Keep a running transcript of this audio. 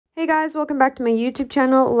guys, welcome back to my YouTube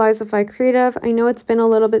channel, Elizafy Creative. I know it's been a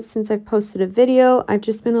little bit since I've posted a video. I've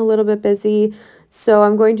just been a little bit busy, so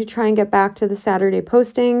I'm going to try and get back to the Saturday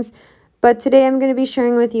postings. But today I'm going to be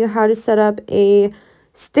sharing with you how to set up a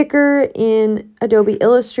sticker in Adobe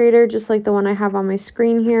Illustrator, just like the one I have on my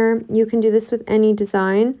screen here. You can do this with any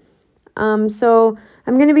design. So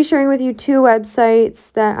I'm going to be sharing with you two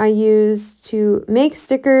websites that I use to make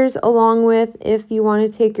stickers, along with if you want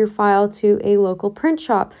to take your file to a local print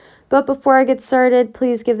shop. But before I get started,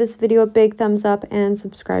 please give this video a big thumbs up and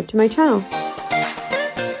subscribe to my channel.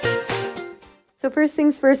 So first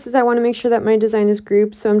things first is I want to make sure that my design is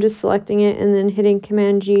grouped, so I'm just selecting it and then hitting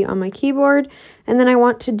Command G on my keyboard. And then I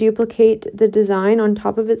want to duplicate the design on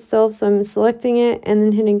top of itself, so I'm selecting it and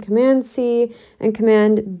then hitting Command C and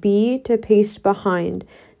Command B to paste behind.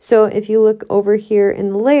 So if you look over here in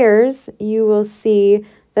the layers, you will see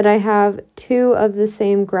that I have two of the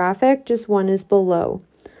same graphic, just one is below.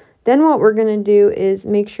 Then what we're going to do is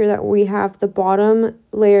make sure that we have the bottom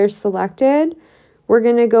layer selected. We're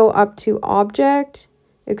going to go up to Object,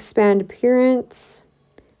 Expand Appearance,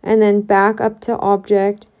 and then back up to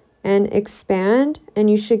Object and Expand. And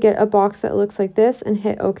you should get a box that looks like this and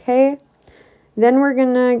hit OK. Then we're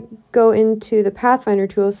going to go into the Pathfinder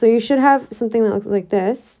tool. So you should have something that looks like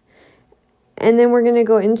this. And then we're going to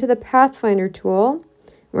go into the Pathfinder tool.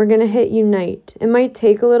 We're going to hit Unite. It might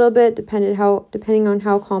take a little bit depending on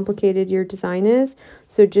how complicated your design is.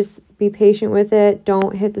 So just be patient with it.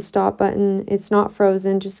 Don't hit the stop button. It's not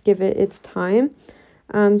frozen. Just give it its time.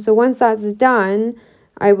 So once that's done,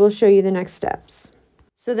 I will show you the next steps.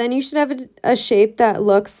 So then you should have a shape that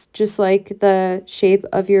looks just like the shape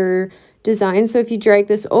of your design. So if you drag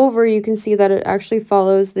this over, you can see that it actually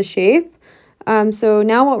follows the shape. So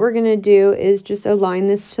now what we're going to do is just align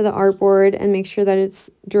this to the artboard and make sure that it's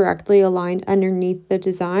directly aligned underneath the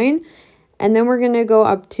design. And then we're going to go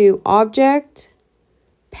up to Object,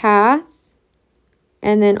 Path,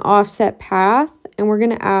 and then Offset Path. And we're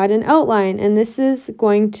going to add an outline. And this is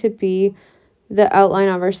going to be the outline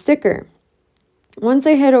of our sticker. Once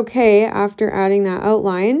I hit OK after adding that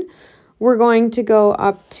outline, we're going to go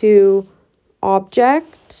up to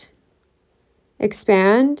Object,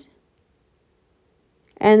 Expand,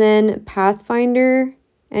 and then Pathfinder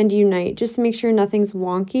and Unite, just to make sure nothing's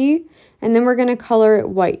wonky. And then we're going to color it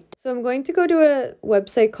white. So I'm going to go to a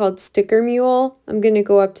website called Sticker Mule. I'm going to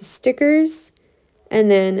go up to Stickers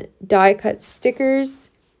and then Die Cut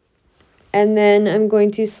Stickers. And then I'm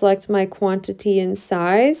going to select my quantity and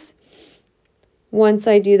size. Once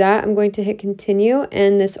I do that, I'm going to hit Continue,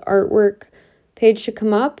 and this artwork page should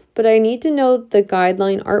come up. But I need to know the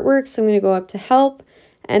guideline artwork, so I'm going to go up to Help.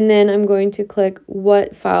 And then I'm going to click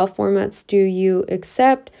what file formats do you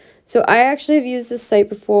accept. So I actually have used this site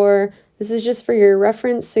before. This is just for your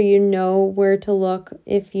reference, so you know where to look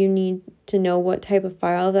if you need to know what type of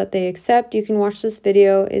file that they accept. You can watch this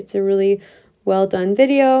video. It's a really well done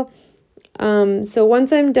video. So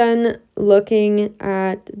once I'm done looking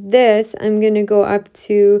at this, I'm going to go up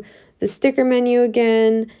to the sticker menu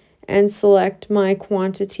again and select my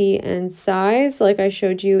quantity and size like I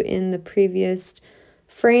showed you in the previous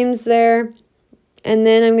frames there. And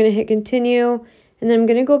then I'm going to hit Continue, and then I'm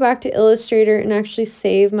going to go back to Illustrator and actually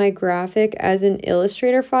save my graphic as an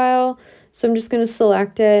Illustrator file. So I'm just going to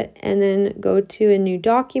select it and then go to a new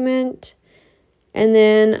document, and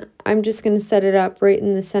then I'm just going to set it up right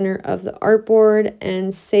in the center of the artboard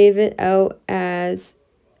and save it out as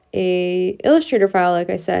a Illustrator file like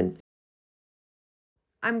I said.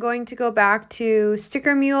 I'm going to go back to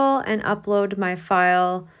Sticker Mule and upload my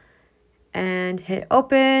file and hit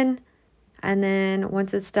Open. And then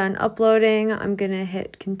once it's done uploading, I'm going to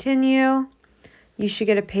hit Continue. You should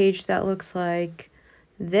get a page that looks like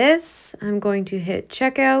this. I'm going to hit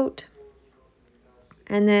Checkout,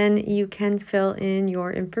 and then you can fill in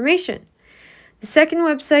your information. The second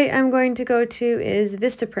website I'm going to go to is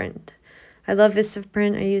Vistaprint. I love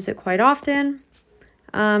Vistaprint. I use it quite often.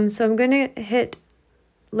 So I'm going to hit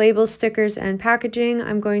Label, Stickers, and Packaging.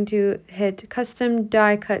 I'm going to hit Custom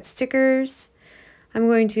Die Cut Stickers. I'm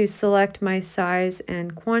going to select my size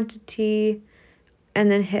and quantity and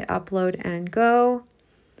then hit Upload and Go.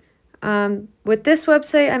 With this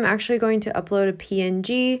website, I'm actually going to upload a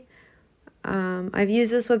PNG. I've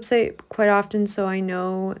used this website quite often, so I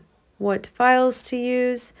know what files to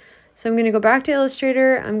use. So I'm going to go back to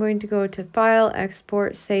Illustrator. I'm going to go to File,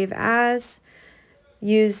 Export, Save As.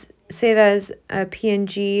 Save as a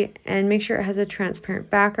PNG and make sure it has a transparent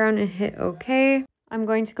background and hit OK. I'm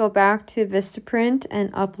going to go back to Vistaprint and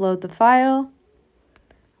upload the file.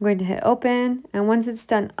 I'm going to hit Open, and once it's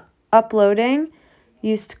done uploading,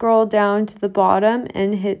 you scroll down to the bottom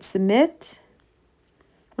and hit Submit.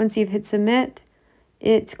 Once you've hit submit,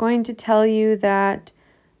 it's going to tell you that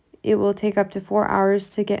it will take up to 4 hours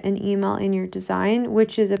to get an email in your design,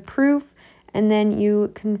 which is a proof, and then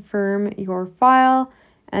you confirm your file,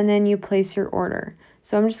 and then you place your order.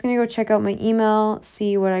 So I'm just going to go check out my email,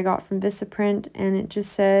 see what I got from Vistaprint, and it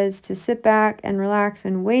just says to sit back and relax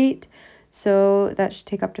and wait. So that should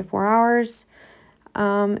take up to 4 hours.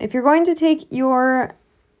 If you're going to take your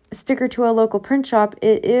sticker to a local print shop,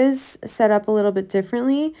 it is set up a little bit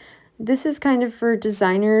differently. This is kind of for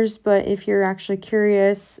designers, but if you're actually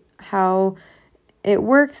curious how it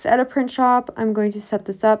works at a print shop, I'm going to set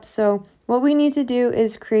this up. So what we need to do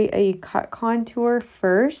is create a cut contour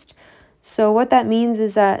first. So what that means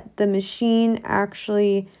is that the machine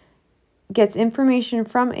actually gets information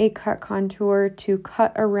from a cut contour to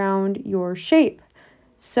cut around your shape.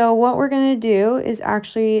 So what we're going to do is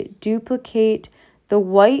actually duplicate the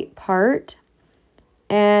white part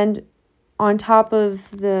and on top of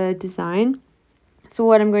the design. So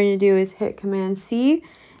what I'm going to do is hit Command C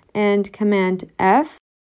and Command F.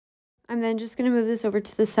 I'm then just going to move this over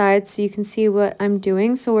to the side so you can see what I'm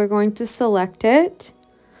doing. So we're going to select it.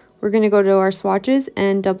 We're going to go to our swatches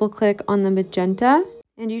and double click on the magenta.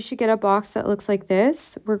 And you should get a box that looks like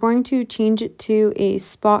this. We're going to change it to a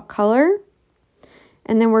spot color.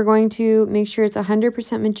 And then we're going to make sure it's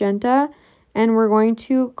 100% magenta. And we're going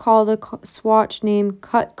to call the swatch name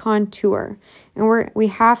Cut Contour. And we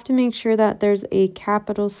have to make sure that there's a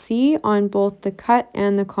capital C on both the cut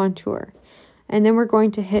and the contour. And then we're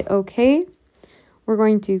going to hit OK. We're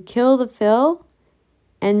going to kill the fill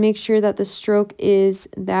and make sure that the stroke is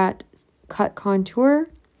that cut contour.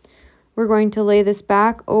 We're going to lay this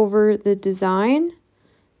back over the design.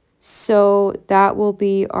 So that will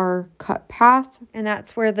be our cut path, and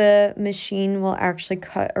that's where the machine will actually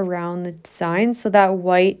cut around the design. So that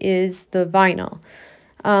white is the vinyl.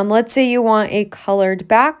 Let's say you want a colored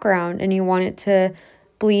background and you want it to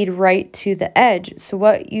bleed right to the edge. So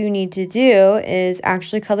what you need to do is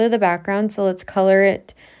actually color the background. So let's color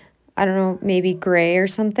it, I don't know, maybe gray or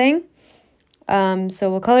something.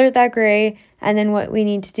 So we'll color it that gray, and then what we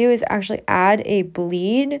need to do is actually add a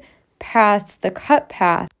bleed past the cut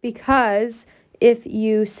path, because if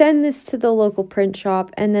you send this to the local print shop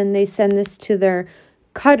and then they send this to their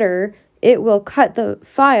cutter, it will cut the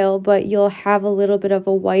file, but you'll have a little bit of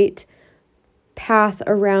a white path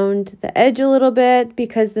around the edge a little bit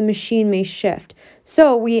because the machine may shift.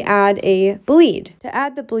 So we add a bleed. To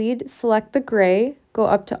add the bleed, select the gray, go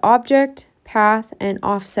up to Object, Path, and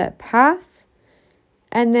Offset Path.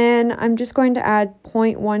 And then I'm just going to add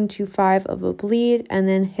 0.125 of a bleed and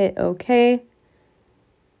then hit OK.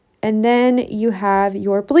 And then you have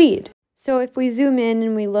your bleed. So if we zoom in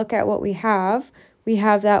and we look at what we have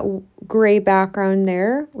that gray background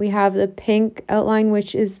there. We have the pink outline,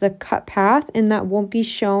 which is the cut path, and that won't be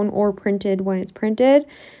shown or printed when it's printed.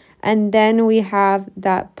 And then we have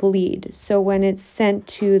that bleed. So when it's sent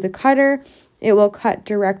to the cutter, it will cut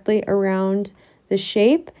directly around the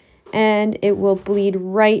shape, and it will bleed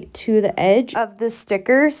right to the edge of the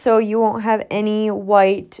sticker, so you won't have any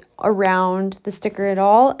white around the sticker at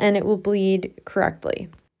all, and it will bleed correctly.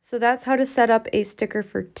 So that's how to set up a sticker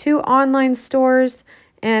for 2 online stores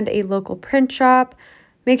and a local print shop.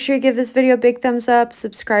 Make sure you give this video a big thumbs up,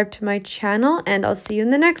 subscribe to my channel, and I'll see you in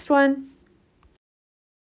the next one.